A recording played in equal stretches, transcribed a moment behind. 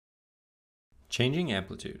Changing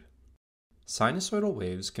amplitude. Sinusoidal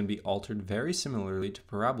waves can be altered very similarly to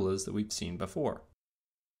parabolas that we've seen before.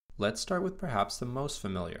 Let's start with perhaps the most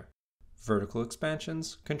familiar: vertical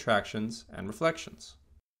expansions, contractions, and reflections.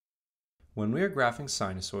 When we are graphing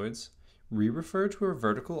sinusoids, we refer to a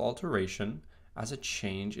vertical alteration as a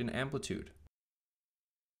change in amplitude.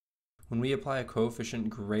 When we apply a coefficient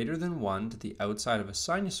greater than 1 to the outside of a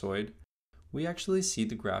sinusoid, we actually see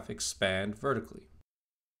the graph expand vertically.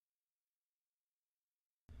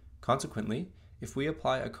 Consequently, if we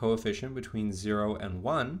apply a coefficient between 0 and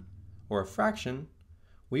 1, or a fraction,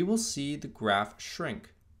 we will see the graph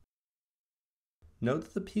shrink. Note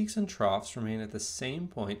that the peaks and troughs remain at the same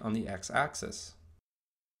point on the x-axis.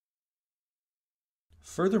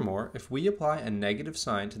 Furthermore, if we apply a negative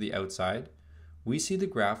sign to the outside, we see the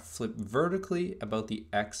graph flip vertically about the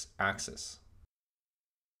x-axis.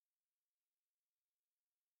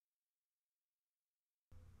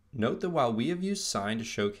 Note that while we have used sine to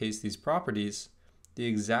showcase these properties, the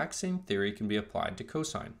exact same theory can be applied to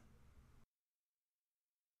cosine.